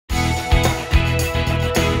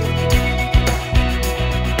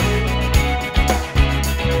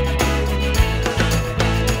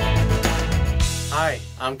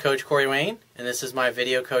I'm Coach Corey Wayne, and this is my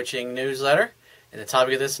video coaching newsletter. And the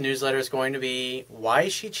topic of this newsletter is going to be why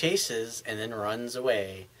she chases and then runs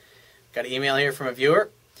away. Got an email here from a viewer.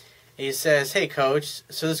 He says, "Hey Coach,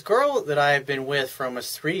 so this girl that I've been with for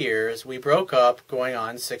almost 3 years, we broke up going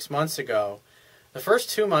on 6 months ago. The first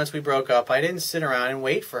 2 months we broke up, I didn't sit around and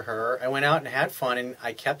wait for her. I went out and had fun, and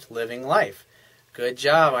I kept living life. Good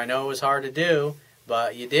job. I know it was hard to do,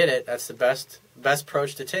 but you did it. That's the best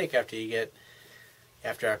approach to take after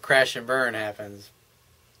a crash and burn happens."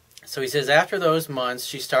 So he says, after those months,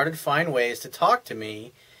 she started to find ways to talk to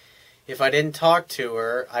me. If I didn't talk to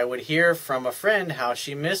her, I would hear from a friend how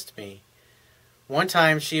she missed me. One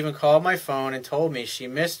time, she even called my phone and told me she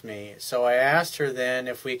missed me. So I asked her then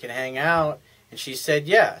if we could hang out, and she said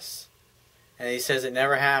yes. And he says it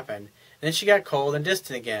never happened. And then she got cold and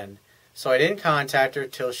distant again. So I didn't contact her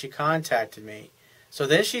till she contacted me. So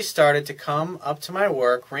then she started to come up to my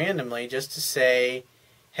work randomly just to say,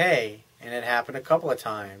 hey, and it happened a couple of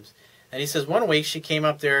times. And he says one week she came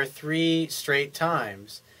up there 3 straight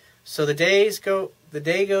times. So the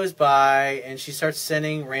day goes by, and she starts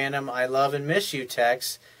sending random I love and miss you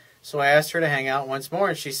texts. So I asked her to hang out once more,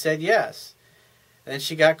 and she said yes. And then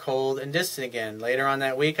she got cold and distant again. Later on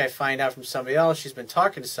that week, I find out from somebody else she's been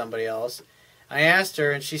talking to somebody else. I asked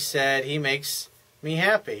her, and she said he makes me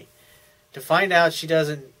happy. To find out he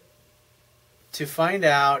doesn't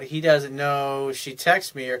know she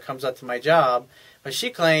texts me or comes up to my job, but she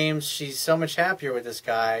claims she's so much happier with this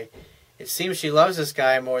guy. It seems she loves this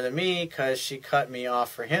guy more than me because she cut me off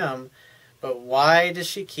for him. But why does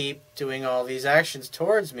she keep doing all these actions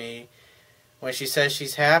towards me when she says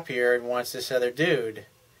she's happier and wants this other dude?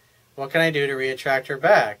 What can I do to reattract her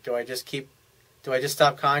back? Do I just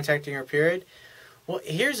stop contacting her, period? Well,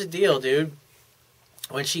 here's the deal, dude.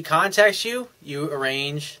 When she contacts you, you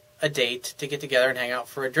arrange a date to get together and hang out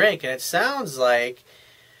for a drink. And it sounds like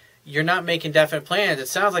you're not making definite plans. It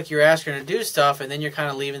sounds like you're asking her to do stuff, and then you're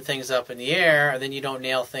kind of leaving things up in the air, and then you don't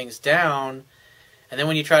nail things down. And then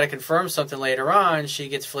when you try to confirm something later on, she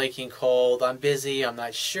gets flaky and cold. I'm busy. I'm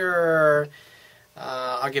not sure.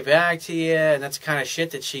 I'll get back to you. And that's the kind of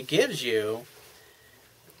shit that she gives you.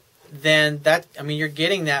 Then you're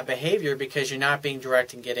getting that behavior because you're not being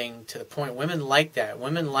direct and getting to the point. Women like that.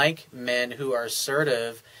 Women like men who are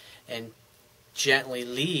assertive and gently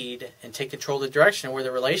lead and take control of the direction of where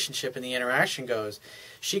the relationship and the interaction goes.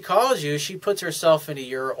 She calls you, she puts herself into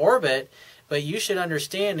your orbit, but you should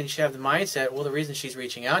understand and you should have the mindset, well, the reason she's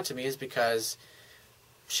reaching out to me is because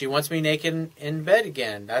she wants me naked in bed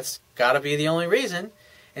again. That's got to be the only reason.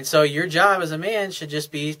 And so your job as a man should just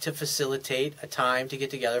be to facilitate a time to get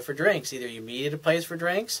together for drinks. Either you meet at a place for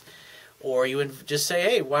drinks, or you would just say,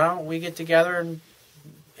 hey, why don't we get together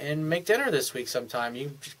and make dinner this week sometime?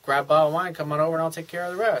 You just grab a bottle of wine, come on over, and I'll take care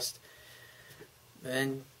of the rest. And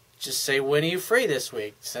then just say, when are you free this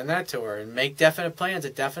week? Send that to her. And make definite plans, a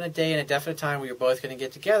definite day and a definite time where you're both going to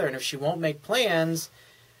get together. And if she won't make plans,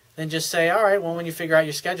 then just say, all right, well, when you figure out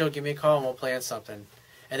your schedule, give me a call and we'll plan something.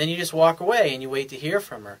 And then you just walk away and you wait to hear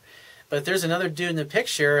from her. But if there's another dude in the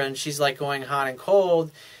picture and she's like going hot and cold,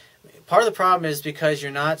 part of the problem is because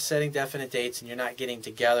you're not setting definite dates and you're not getting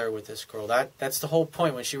together with this girl. That's the whole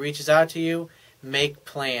point. When she reaches out to you, make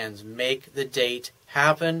plans. Make the date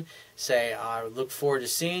happen. Say, I look forward to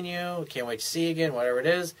seeing you. Can't wait to see you again, whatever it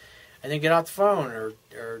is. And then get off the phone or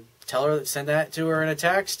tell her, send that to her in a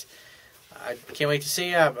text. I can't wait to see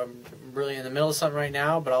you. I'm really in the middle of something right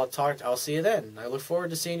now, but I'll see you then. I look forward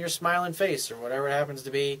to seeing your smiling face or whatever it happens to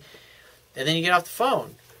be. And then you get off the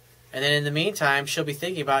phone. And then in the meantime, she'll be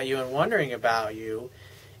thinking about you and wondering about you.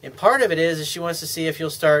 And part of it is she wants to see if you'll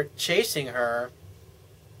start chasing her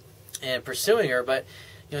and pursuing her. But,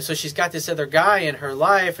 so she's got this other guy in her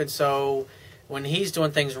life, and so when he's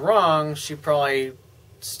doing things wrong, she probably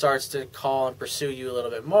starts to call and pursue you a little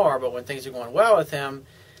bit more. But when things are going well with him,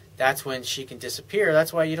 that's when she can disappear.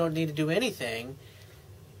 That's why you don't need to do anything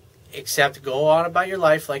except go on about your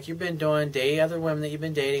life like you've been doing, date other women that you've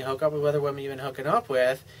been dating, hook up with other women you've been hooking up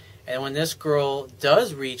with. And when this girl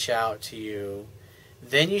does reach out to you,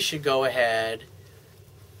 then you should go ahead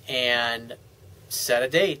and set a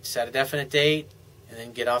date, set a definite date, and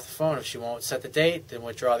then get off the phone. If she won't set the date, then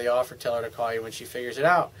withdraw the offer, tell her to call you when she figures it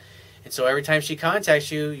out. And so every time she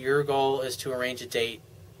contacts you, your goal is to arrange a date,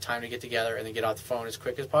 time to get together, and then get off the phone as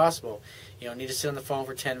quick as possible. You don't need to sit on the phone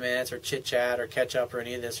for 10 minutes or chit-chat or catch up or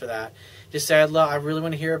any of this or that. Just say, I really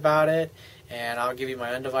want to hear about it, and I'll give you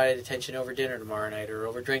my undivided attention over dinner tomorrow night or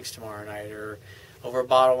over drinks tomorrow night or over a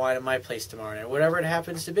bottle of wine at my place tomorrow night, whatever it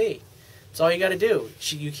happens to be. That's all you got to do.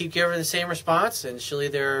 You keep giving her the same response, and she'll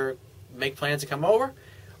either make plans to come over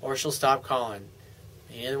or she'll stop calling.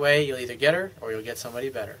 Either way, you'll either get her or you'll get somebody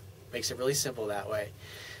better. Makes it really simple that way.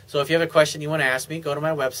 So if you have a question you want to ask me, go to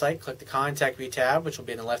my website, click the Contact Me tab, which will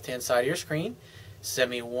be on the left-hand side of your screen.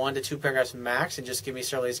 Send me 1 to 2 paragraphs max, and just give me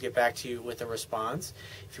several days to get back to you with a response.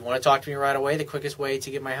 If you want to talk to me right away, the quickest way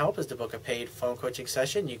to get my help is to book a paid phone coaching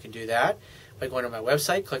session. You can do that by going to my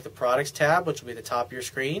website, click the Products tab, which will be at the top of your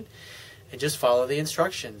screen, and just follow the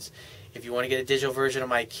instructions. If you want to get a digital version of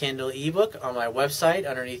my Kindle ebook, on my website,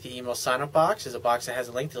 underneath the email sign-up box, is a box that has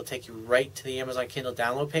a link that will take you right to the Amazon Kindle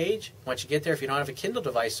download page. Once you get there, if you don't have a Kindle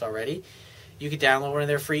device already, you can download one of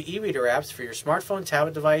their free e-reader apps for your smartphone,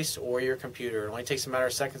 tablet device, or your computer. It only takes a matter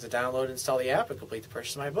of seconds to download and install the app and complete the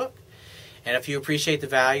purchase of my book. And if you appreciate the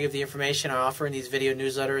value of the information I offer in these video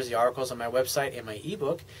newsletters, the articles on my website, and my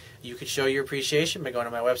ebook, you can show your appreciation by going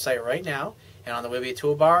to my website right now. And on the Webby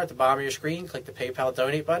toolbar at the bottom of your screen, click the PayPal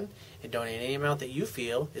donate button and donate any amount that you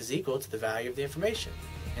feel is equal to the value of the information.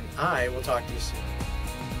 And I will talk to you soon.